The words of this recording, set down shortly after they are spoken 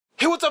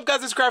What's up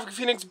guys, it's Graphic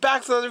Phoenix back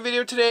with another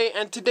video today,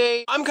 and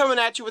today I'm coming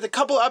at you with a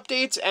couple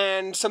updates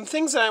and some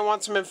things that I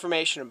want some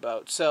information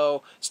about.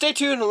 So stay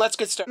tuned and let's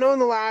get started. I know in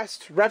the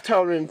last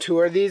reptile room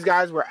tour these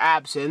guys were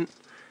absent,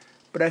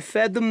 but I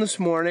fed them this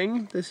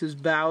morning. This is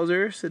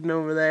Bowser sitting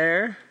over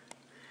there,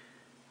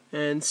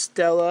 and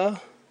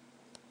Stella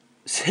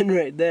sitting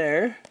right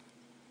there.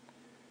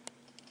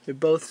 They're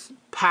both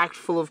packed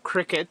full of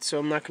crickets, so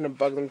I'm not going to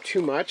bug them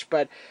too much,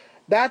 but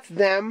that's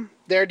them.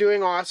 They're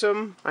doing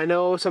awesome. I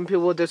know some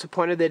people were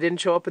disappointed they didn't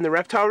show up in the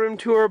reptile room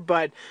tour,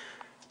 but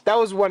that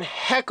was one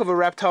heck of a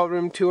reptile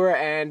room tour,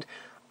 and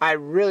I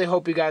really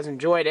hope you guys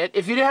enjoyed it.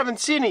 If you haven't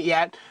seen it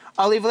yet,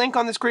 I'll leave a link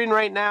on the screen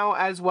right now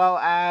as well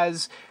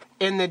as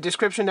in the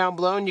description down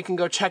below, and you can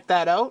go check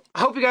that out. I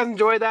hope you guys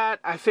enjoyed that.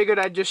 I figured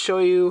I'd just show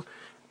you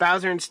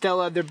Bowser and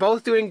Stella. They're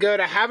both doing good.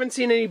 I haven't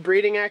seen any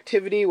breeding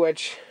activity,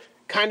 which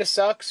kind of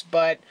sucks,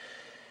 but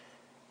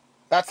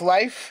that's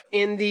life.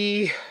 In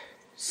the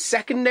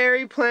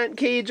secondary plant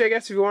cage, I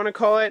guess if you want to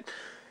call it,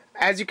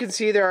 as you can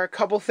see there are a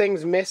couple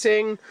things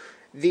missing.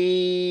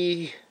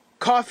 The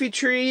coffee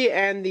tree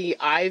and the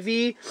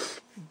ivy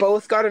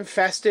both got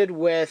infested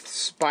with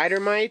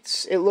spider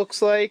mites, it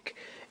looks like,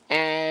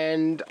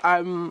 and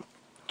I'm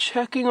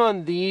checking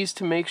on these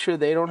to make sure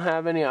they don't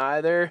have any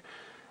either.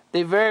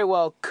 They very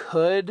well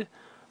could.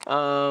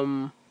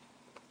 I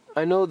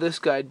know this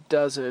guy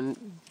doesn't,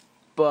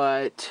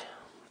 but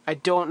I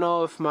don't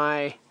know if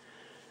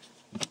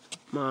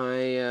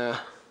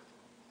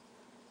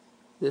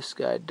this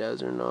guy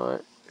does or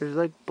not. There's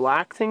like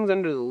black things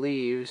under the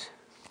leaves.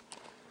 I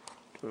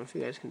don't know if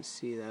you guys can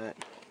see that.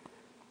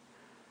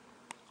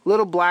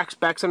 Little black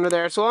specks under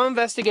there, so I'll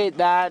investigate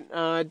that.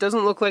 It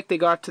doesn't look like they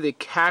got to the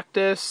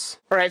cactus.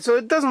 Alright, so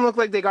it doesn't look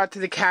like they got to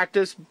the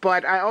cactus,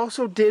 but I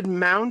also did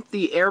mount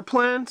the air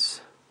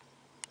plants.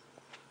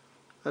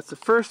 That's the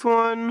first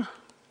one.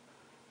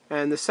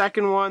 And the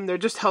second one, they're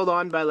just held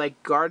on by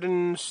like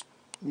garden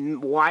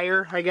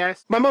wire, I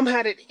guess. My mom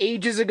had it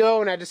ages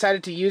ago and I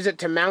decided to use it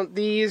to mount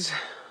these.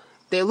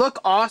 They look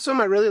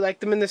awesome. I really like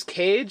them in this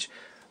cage,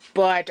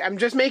 but I'm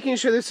just making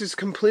sure this is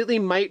completely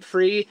mite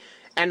free,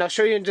 and I'll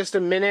show you in just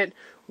a minute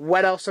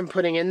what else I'm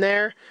putting in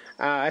there.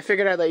 I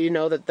figured I'd let you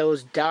know that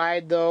those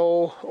died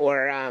though,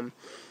 or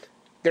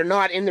they're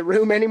not in the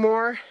room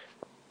anymore.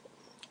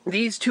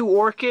 These two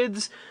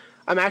orchids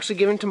I'm actually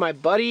giving to my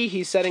buddy.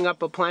 He's setting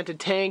up a planted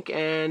tank,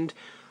 and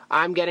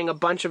I'm getting a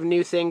bunch of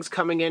new things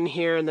coming in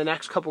here in the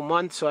next couple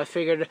months, so I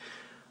figured,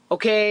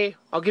 okay,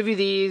 I'll give you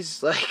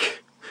these.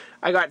 Like,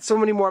 I got so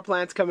many more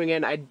plants coming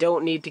in, I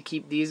don't need to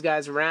keep these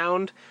guys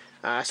around,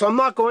 so I'm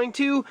not going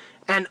to.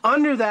 And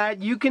under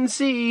that, you can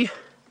see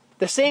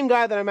the same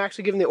guy that I'm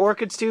actually giving the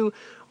orchids to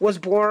was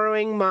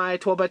borrowing my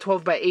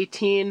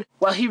 12x12x18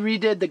 while he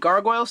redid the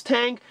gargoyles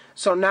tank,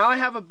 so now I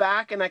have a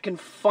back and I can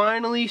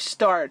finally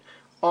start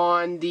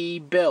on the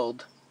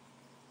build,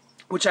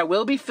 which I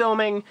will be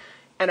filming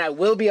and I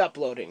will be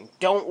uploading.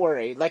 Don't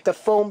worry, like the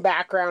foam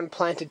background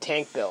planted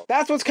tank build.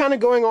 That's what's kind of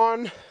going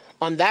on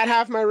that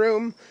half of my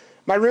room.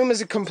 My room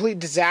is a complete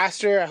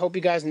disaster. I hope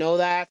you guys know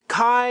that.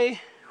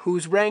 Kai,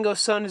 who's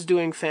Rango's son, is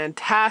doing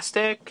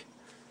fantastic.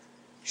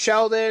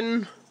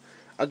 Sheldon,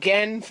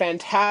 again,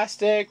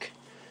 fantastic.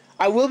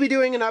 I will be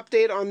doing an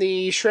update on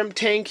the shrimp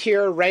tank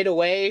here right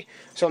away,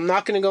 so I'm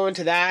not going to go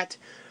into that.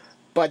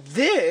 But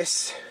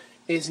this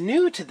is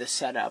new to the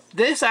setup.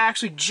 This I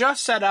actually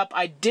just set up.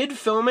 I did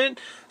film it,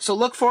 so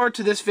look forward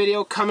to this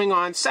video coming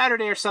on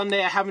Saturday or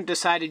Sunday. I haven't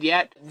decided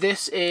yet.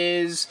 This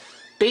is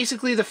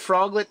basically the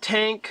froglet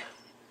tank,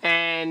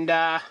 and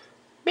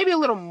maybe a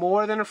little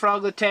more than a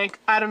froglet tank.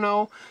 I don't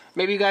know.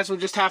 Maybe you guys will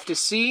just have to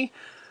see.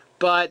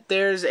 But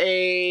there's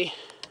a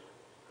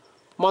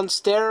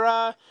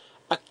Monstera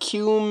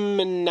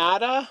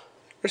acuminata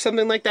or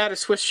something like that, a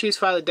Swiss cheese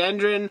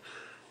philodendron.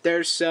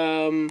 There's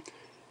some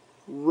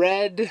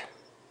red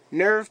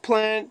nerve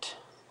plant,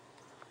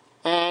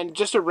 and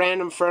just a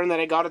random fern that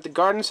I got at the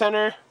garden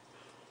center.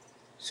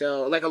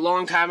 So, like a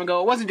long time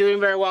ago. It wasn't doing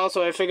very well,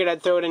 so I figured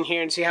I'd throw it in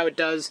here and see how it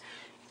does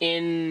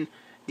in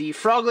the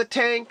froglet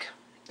tank.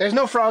 There's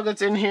no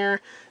froglets in here.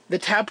 The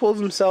tadpoles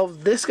themselves,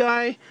 this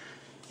guy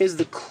is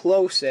the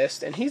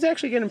closest, and he's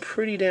actually getting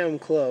pretty damn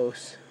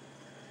close.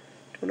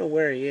 Don't know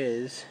where he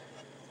is.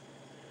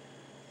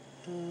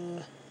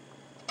 Come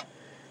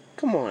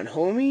on,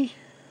 homie.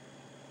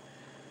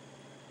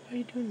 Why are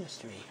you doing this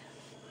to me?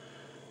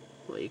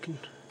 Well, you can...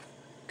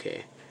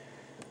 Okay.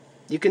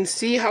 You can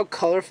see how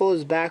colorful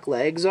his back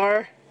legs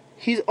are.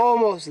 He's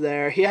almost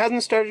there. He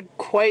hasn't started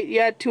quite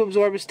yet to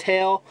absorb his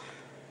tail,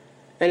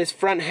 and his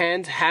front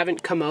hands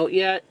haven't come out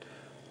yet,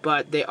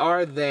 but they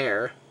are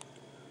there.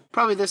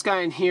 Probably this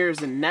guy in here is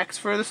the next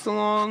furthest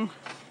along.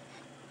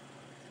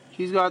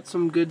 He's got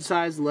some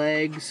good-sized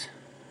legs.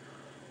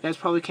 You guys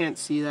probably can't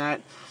see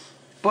that.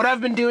 What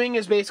I've been doing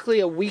is basically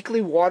a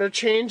weekly water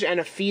change and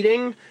a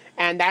feeding,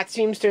 and that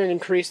seems to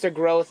increase their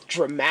growth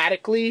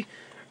dramatically.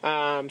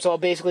 So I'll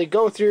basically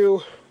go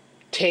through,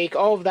 take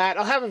all of that.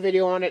 I'll have a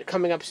video on it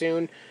coming up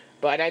soon,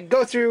 but I'd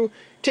go through,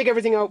 take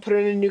everything out, put it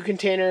in a new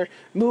container,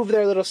 move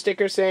their little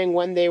sticker saying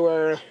when they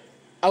were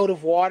out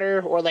of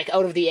water, or like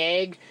out of the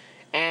egg,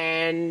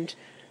 and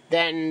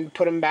then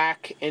put them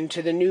back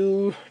into the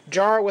new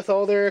jar with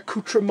all their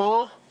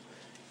accoutrements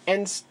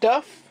and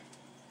stuff.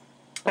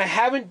 I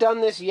haven't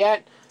done this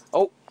yet.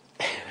 Oh,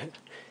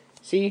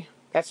 see,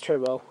 that's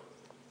Turbo.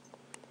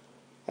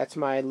 That's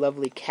my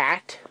lovely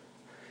cat,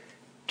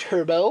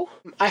 Turbo.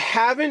 I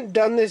haven't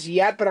done this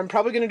yet, but I'm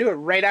probably going to do it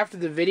right after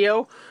the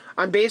video.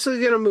 I'm basically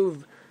going to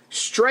move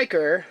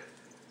Striker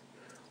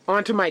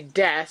onto my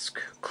desk,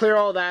 clear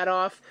all that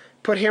off,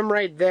 put him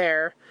right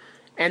there,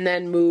 and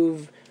then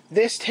move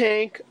this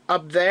tank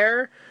up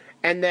there,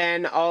 and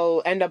then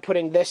I'll end up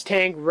putting this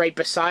tank right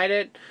beside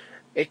it.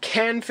 It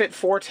can fit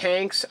 4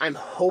 tanks. I'm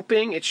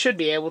hoping it should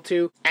be able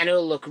to, and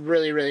it'll look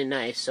really, really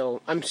nice.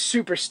 So I'm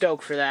super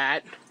stoked for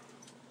that.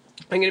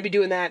 I'm going to be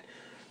doing that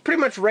pretty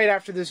much right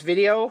after this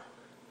video.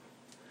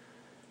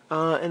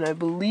 And I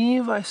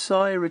believe I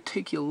saw a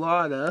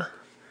reticulata.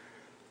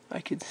 I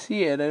could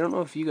see it. I don't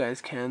know if you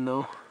guys can,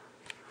 though.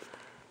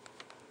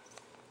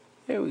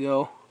 There we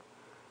go.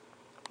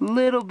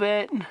 Little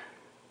bit.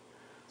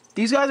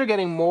 These guys are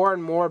getting more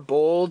and more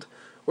bold,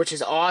 which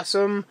is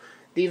awesome.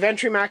 The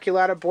Ventri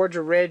Maculata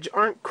Borgia Ridge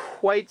aren't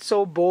quite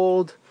so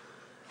bold.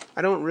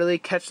 I don't really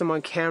catch them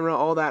on camera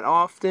all that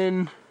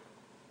often.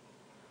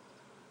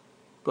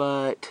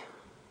 But,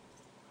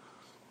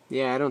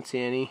 yeah, I don't see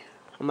any.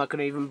 I'm not going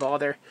to even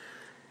bother.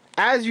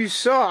 As you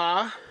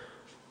saw,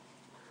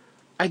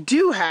 I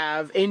do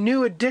have a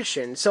new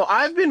addition. So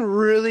I've been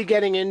really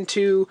getting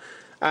into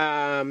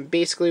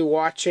basically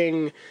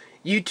watching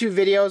YouTube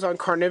videos on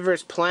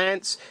carnivorous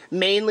plants,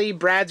 mainly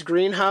Brad's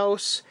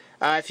Greenhouse.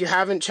 If you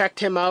haven't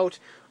checked him out,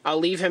 I'll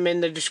leave him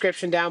in the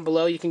description down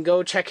below. You can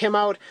go check him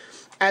out,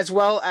 as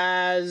well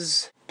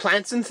as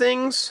Plants and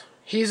Things.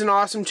 He's an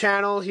awesome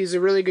channel. He's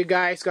a really good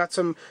guy. He's got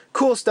some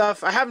cool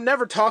stuff. I have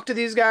never talked to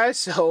these guys,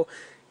 so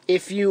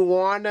if you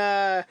want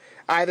to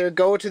either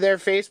go to their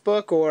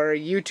Facebook or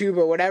YouTube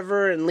or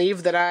whatever and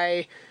leave that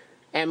I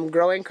am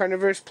growing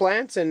carnivorous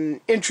plants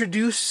and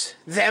introduce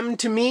them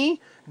to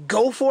me,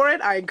 go for it.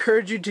 I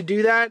encourage you to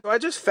do that. I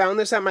just found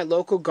this at my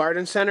local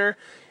garden center.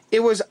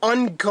 It was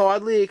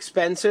ungodly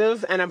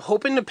expensive, and I'm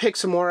hoping to pick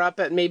some more up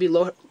at maybe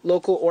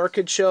local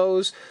orchid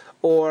shows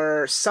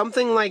or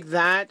something like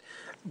that,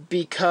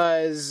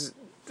 because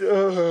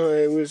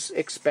it was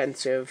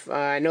expensive.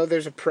 I know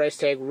there's a price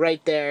tag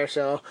right there,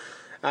 so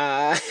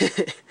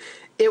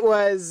it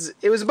was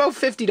about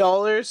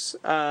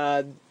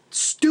 $50.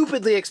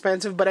 Stupidly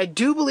expensive, but I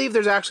do believe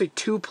there's actually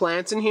 2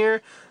 plants in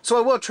here, so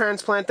I will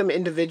transplant them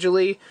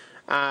individually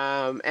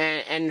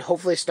and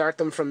hopefully start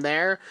them from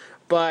there.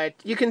 But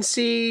you can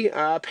see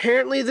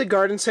apparently the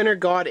garden center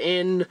got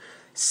in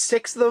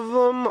 6 of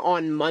them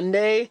on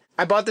Monday.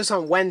 I bought this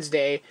on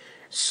Wednesday,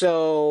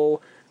 so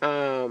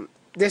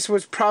this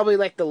was probably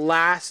like the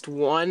last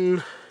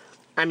one.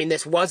 I mean,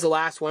 this was the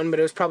last one, but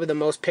it was probably the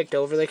most picked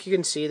over. Like you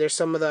can see, there's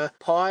some of the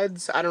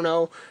pods, I don't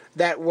know,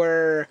 that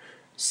were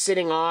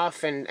sitting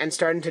off and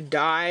starting to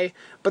die.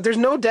 But there's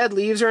no dead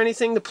leaves or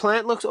anything. The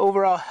plant looks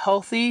overall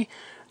healthy.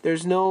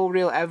 There's no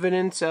real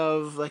evidence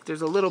of, like,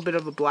 there's a little bit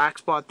of a black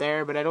spot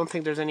there, but I don't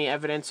think there's any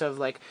evidence of,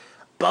 like,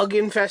 bug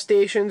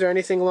infestations or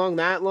anything along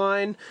that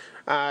line.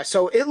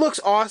 So it looks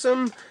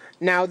awesome.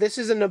 Now, this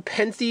is a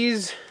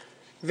nepenthes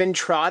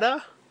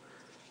ventrata.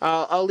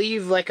 I'll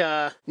leave like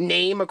a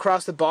name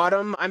across the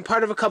bottom. I'm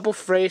part of a couple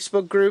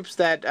Facebook groups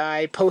that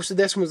I posted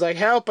this and was like,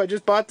 help, I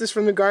just bought this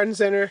from the garden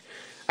center.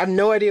 I have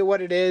no idea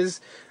what it is.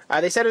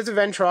 They said it's a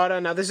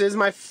ventrata. Now, this is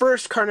my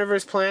first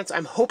carnivorous plants.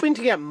 I'm hoping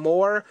to get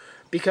more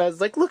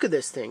because, like, look at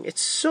this thing. It's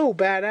so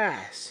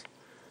badass.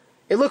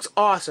 It looks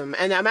awesome.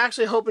 And I'm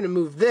actually hoping to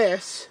move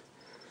this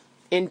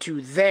into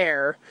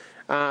there.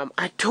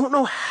 I don't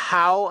know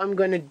how I'm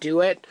going to do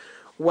it.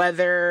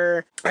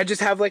 Whether I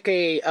just have like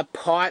a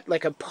pot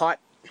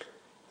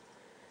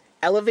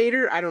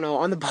elevator, I don't know,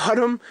 on the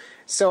bottom,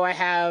 so I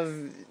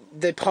have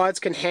the pods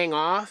can hang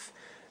off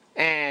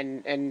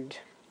and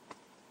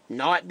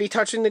not be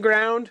touching the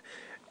ground,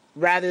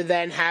 rather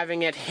than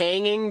having it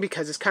hanging,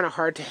 because it's kind of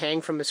hard to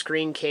hang from a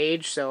screen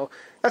cage. So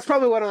that's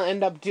probably what I'll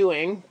end up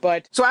doing.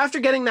 But so after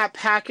getting that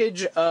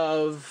package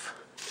of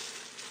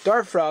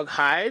dart frog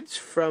hides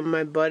from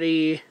my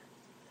buddy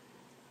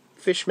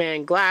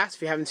Fishman Glass,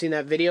 if you haven't seen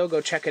that video,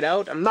 go check it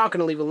out. I'm not going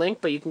to leave a link,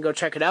 but you can go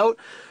check it out.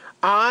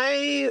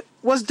 I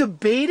was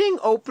debating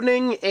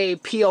opening a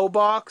P.O.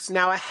 box.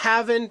 Now, I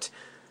haven't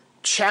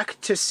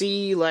checked to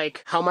see,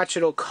 like, how much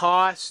it'll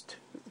cost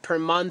per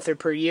month or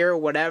per year or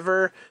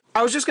whatever.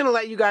 I was just going to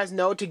let you guys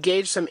know to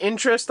gauge some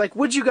interest. Like,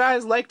 would you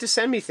guys like to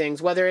send me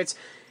things, whether it's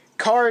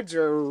cards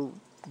or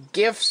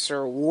gifts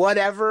or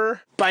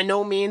whatever? By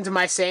no means am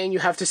I saying you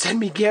have to send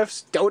me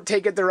gifts. Don't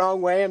take it the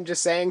wrong way. I'm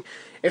just saying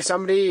if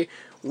somebody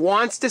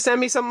wants to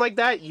send me something like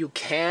that, you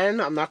can.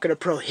 I'm not going to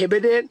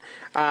prohibit it.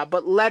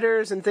 But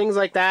letters and things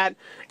like that,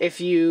 if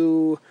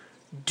you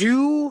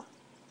do.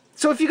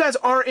 So if you guys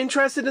are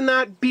interested in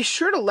that, be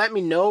sure to let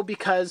me know,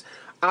 because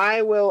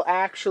I will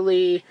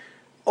actually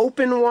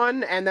open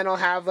one, and then I'll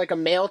have like a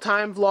mail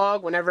time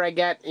vlog whenever I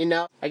get, you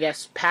know, I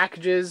guess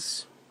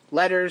packages,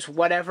 letters,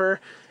 whatever.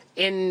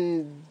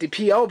 in the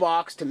P.O.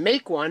 box to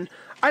make one,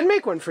 I'd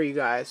make one for you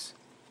guys.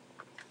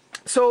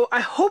 So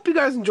I hope you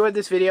guys enjoyed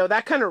this video.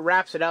 That kind of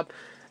wraps it up.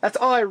 That's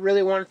all I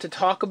really wanted to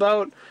talk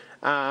about.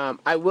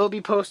 I will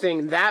be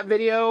posting that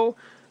video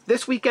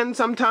this weekend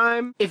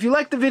sometime. If you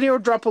like the video,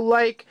 drop a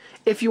like.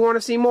 If you want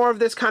to see more of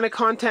this kind of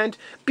content,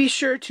 be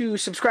sure to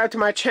subscribe to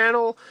my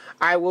channel.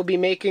 I will be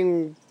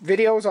making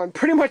videos on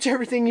pretty much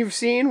everything you've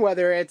seen,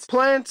 whether it's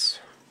plants,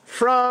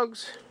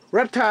 frogs,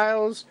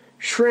 reptiles,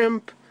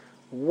 shrimp,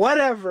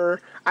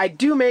 whatever. I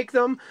do make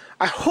them.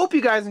 I hope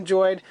you guys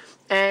enjoyed.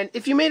 And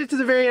if you made it to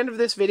the very end of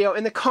this video,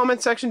 in the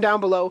comment section down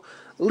below,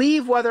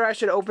 leave whether I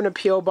should open a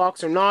P.O.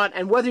 box or not,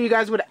 and whether you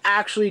guys would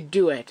actually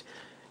do it.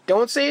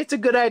 Don't say it's a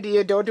good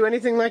idea, don't do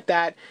anything like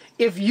that.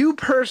 If you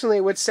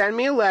personally would send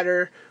me a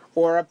letter,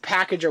 or a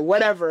package, or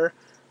whatever,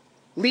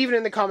 leave it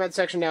in the comment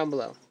section down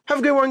below. Have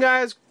a good one,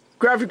 guys.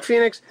 Graphic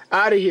Phoenix,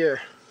 out of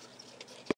here.